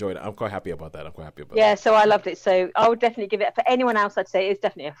that you enjoyed. I'm quite happy about that. Yeah, so I loved it. So I would definitely give it. For anyone else, I'd say it's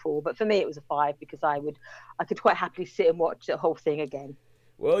definitely a 4, but for me it was a 5 because I could quite happily sit and watch the whole thing again.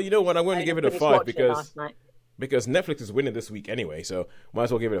 Well, you know what, I'm going to give it a 5 because Netflix is winning this week anyway, so might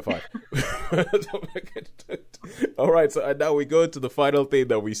as well give it a 5. All right, so now we go to the final thing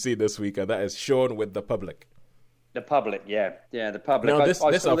that we see this week, and that is Shaun with The Public. The Public, the Public. Now,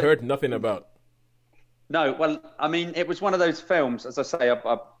 this I've heard nothing about. No, well, I mean, it was one of those films, as I say, I've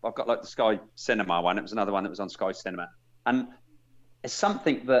got the Sky Cinema one. It was another one that was on Sky Cinema. And it's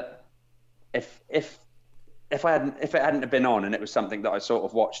something that if it hadn't been on and it was something that I sort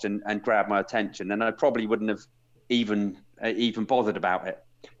of watched and grabbed my attention, then I probably wouldn't have even bothered about it.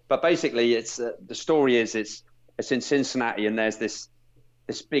 But basically, it's the story is it's in Cincinnati, and there's this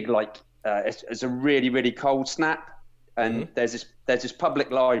this big it's a really really cold snap, and there's this public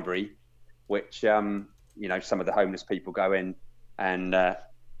library, which some of the homeless people go in and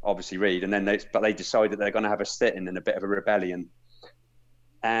obviously read, and then they decide that they're going to have a sit-in and a bit of a rebellion,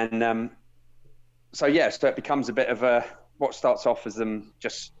 and so it becomes a bit of a what starts off as them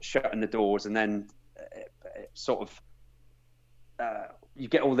just shutting the doors, and then it sort of you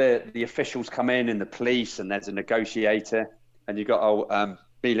get all the officials come in and the police, and there's a negotiator, and you got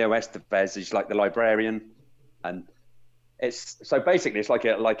Emilio Estevez, he's like the librarian, and it's basically like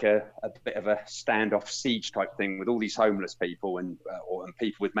a bit of a standoff siege type thing with all these homeless people and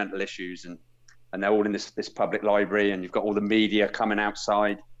people with mental issues, and they're all in this public library, and you've got all the media coming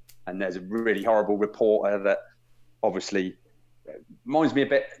outside, and there's a really horrible reporter that obviously reminds me a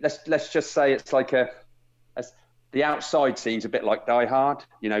bit. Let's just say it's like the outside scene's a bit like Die Hard,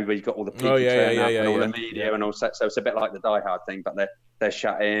 where you've got all the people turning up and all the media and all that. So it's a bit like the Die Hard thing, but they're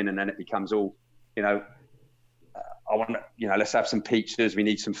shut in, and then it becomes all, I want to, let's have some pizzas. We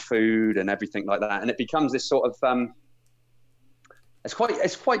need some food and everything like that, and it becomes this sort of. It's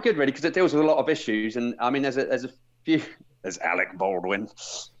quite good really, because it deals with a lot of issues, and I mean there's a few. There's Alec Baldwin,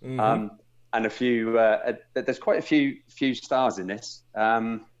 and a few. There's quite a few stars in this.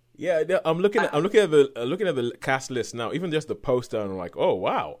 Yeah, I'm looking at the cast list now. Even just the poster, and I'm like, oh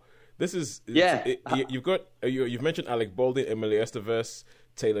wow, this is you've mentioned Alec Baldwin, Emilio Estevez,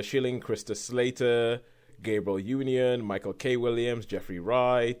 Taylor Schilling, Krista Slater, Gabriel Union, Michael K. Williams, Jeffrey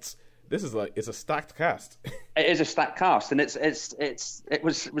Wright. This is it's a stacked cast. It is a stacked cast, and it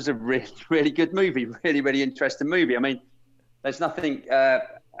was a really really good movie, really really interesting movie. I mean, there's nothing. I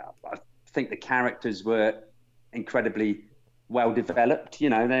think the characters were incredibly well developed.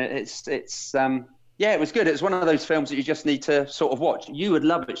 It was good. It was one of those films that you just need to sort of watch. You would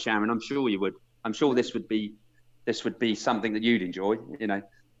love it, Sharon. I'm sure you would. I'm sure this would be something that you'd enjoy.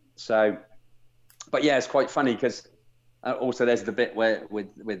 So, but yeah, it's quite funny because also there's the bit where with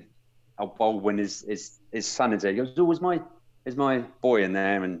Baldwin his son is there. He goes, "Oh, is my boy in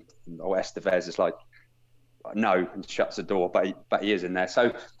there?" And Estevez is like, "No," and shuts the door. But he is in there.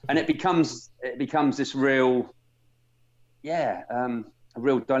 So, and it becomes this real. A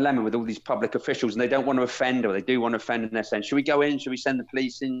real dilemma with all these public officials, and they don't want to offend, or they do want to offend, and they're saying, should we go in? Should we send the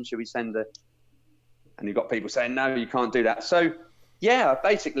police in? Should we send and you've got people saying, no, you can't do that. So,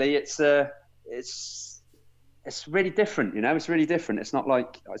 basically it's really different, it's really different. It's not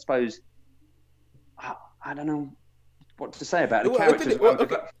like, I suppose, I don't know what to say about it. The characters.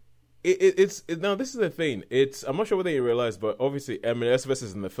 Now this is the thing. I'm not sure whether you realize, but obviously Emilio Estevez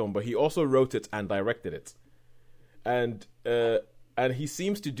is in the film, but he also wrote it and directed it. And he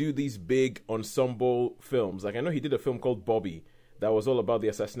seems to do these big ensemble films. Like I know he did a film called Bobby that was all about the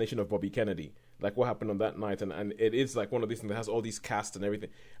assassination of Bobby Kennedy, like what happened on that night, and it is like one of these things that has all these casts and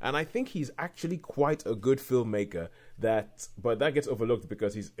everything. And I think he's actually quite a good filmmaker. But that gets overlooked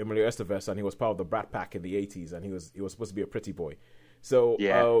because he's Emilio Estevez, and he was part of the Brat Pack in the 80s, and he was supposed to be a pretty boy. So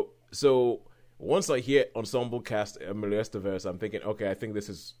so once I hear ensemble cast Emilio Estevez, I'm thinking, okay, I think this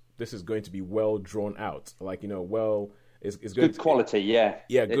is going to be well drawn out, It's good quality,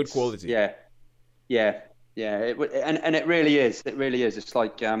 good quality. And it really is. It really is. It's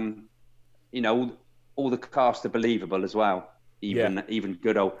like all the cast are believable as well. Even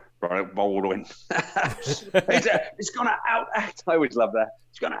good old Baldwin. It's gonna outact. I always love that.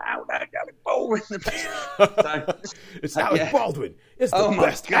 It's gonna outact Alec Baldwin. It's Alec Baldwin. It's the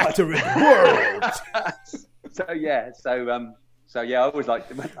best actor in the world. I always like.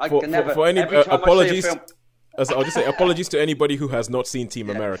 For any apologies. I'll just say apologies to anybody who has not seen Team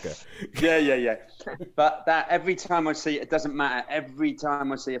America. Yeah. But that every time I see it doesn't matter. Every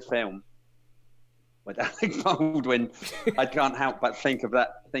time I see a film with Alec Baldwin, I can't help but think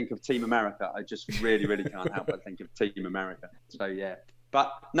of Team America. I just really, really can't help but think of Team America. So yeah.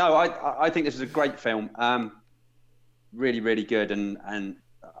 But no, I think this is a great film. Really, really good. And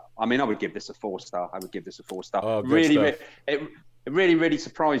I mean, I would give this a 4-star. Oh, really, it really, really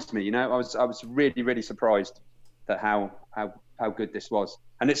surprised me. I was really, really surprised that how good this was,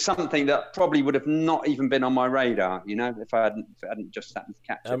 and it's something that probably would have not even been on my radar. If I hadn't just sat and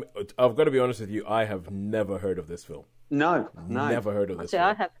catch it. I've got to be honest with you. I have never heard of this film. No, never heard of this film.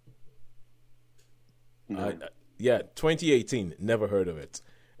 I have. No. 2018. Never heard of it,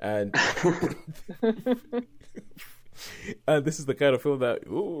 and. And this is the kind of film that,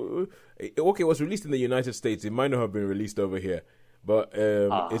 it was released in the United States. It might not have been released over here, but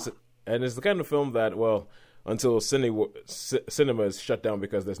it's the kind of film that, well, until cinemas shut down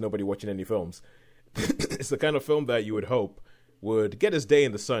because there's nobody watching any films, it's the kind of film that you would hope would get its day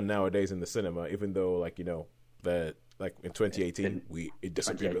in the sun nowadays in the cinema. Even though, like in 2018, it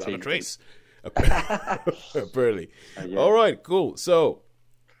disappeared without a 2018. trace. Apparently. Yeah. All right, cool. So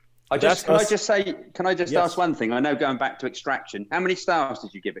Can I just ask one thing? I know going back to Extraction, how many stars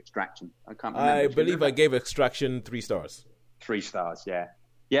did you give Extraction? I can't remember. I believe I gave Extraction 3 stars. 3 stars, yeah.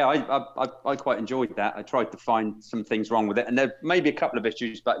 Yeah, I quite enjoyed that. I tried to find some things wrong with it, and there may be a couple of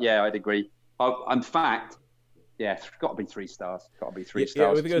issues, but yeah, I'd agree. In fact, yeah, it's got to be 3 stars. Got to be 3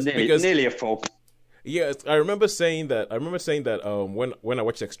 stars. Yeah, because nearly a 4. Yeah, I remember saying that. When I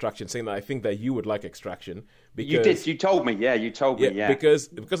watched Extraction, saying that I think that you would like Extraction because You did. You told me. Yeah, you told me. Yeah, because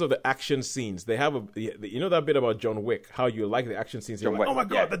of the action scenes. They have you know that bit about John Wick, how you like the action scenes. You're like, oh my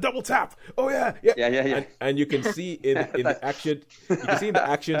god, the double tap. Oh yeah. And you can see in the action, you can see in the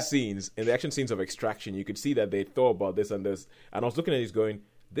action scenes of Extraction, you could see that they thought about this and this. And I was looking at these going,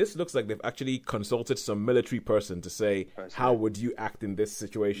 this looks like they've actually consulted some military person to say, how would you act in this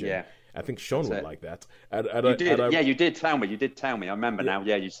situation? Yeah. I think Sean would like that. And you did tell me. You did tell me. I remember now.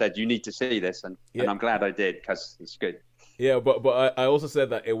 Yeah, you said you need to see this, and I'm glad I did because it's good. Yeah, but I also said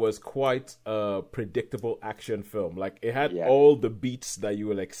that it was quite a predictable action film. Like it had all the beats that you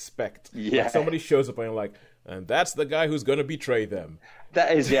will expect. Yeah, like somebody shows up and you're like, and that's the guy who's going to betray them.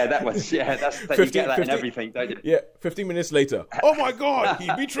 That is, that was, you get that in everything, don't you? Yeah, 15 minutes later, oh my God, he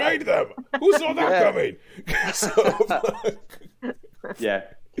betrayed them. Who saw that coming? Yeah.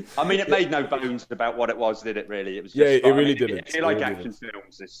 I mean, it made no bones about what it was, did it? Really, it was. Just it really didn't. If you like action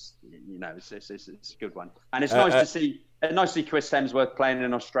films, it's a good one, and it's nice to see. Nice to see Chris Hemsworth playing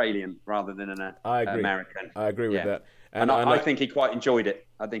an Australian rather than an American. I agree with that, and I think he quite enjoyed it.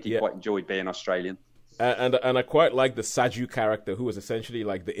 I think he quite enjoyed being Australian. And I quite like the Saju character, who was essentially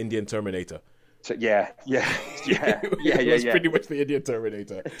like the Indian Terminator. So, yeah. He was pretty much the Indian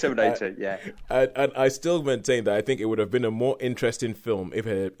Terminator. Yeah. And I still maintain that I think it would have been a more interesting film if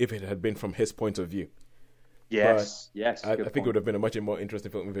it had been from his point of view. Yes. I think it would have been a much more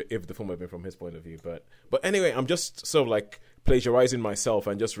interesting film if the film had been from his point of view. But anyway, I'm just sort of like plagiarizing myself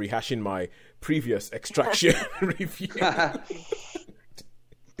and just rehashing my previous Extraction review.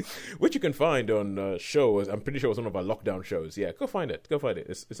 Which you can find on shows. I'm pretty sure it was one of our lockdown shows. Yeah, go find it.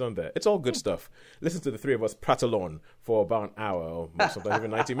 It's on there. It's all good stuff. Listen to the three of us prattle on for about an hour or sometimes even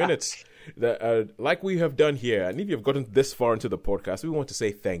 90 minutes. Like we have done here. And if you've gotten this far into the podcast, we want to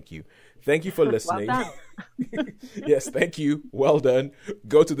say thank you. Thank you for listening. Well done. Yes, thank you. Well done.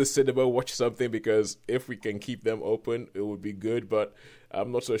 Go to the cinema, watch something, because if we can keep them open, it would be good. But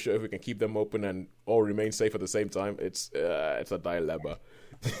I'm not so sure if we can keep them open and all remain safe at the same time. It's a dilemma.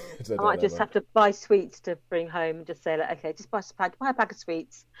 I might just have to buy sweets to bring home and just say, like, okay, just buy a pack of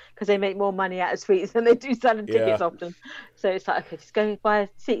sweets, because they make more money out of sweets than they do selling tickets often. So it's like, okay, just go and buy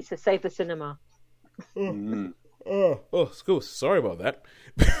seats to save the cinema. Oh, cool. Sorry about that.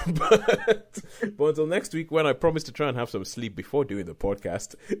 But until next week, when I promise to try and have some sleep before doing the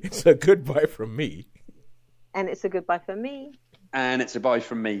podcast, it's a goodbye from me. And it's a goodbye from me. And it's a bye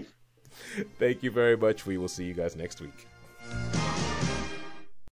from me. Thank you very much. We will see you guys next week.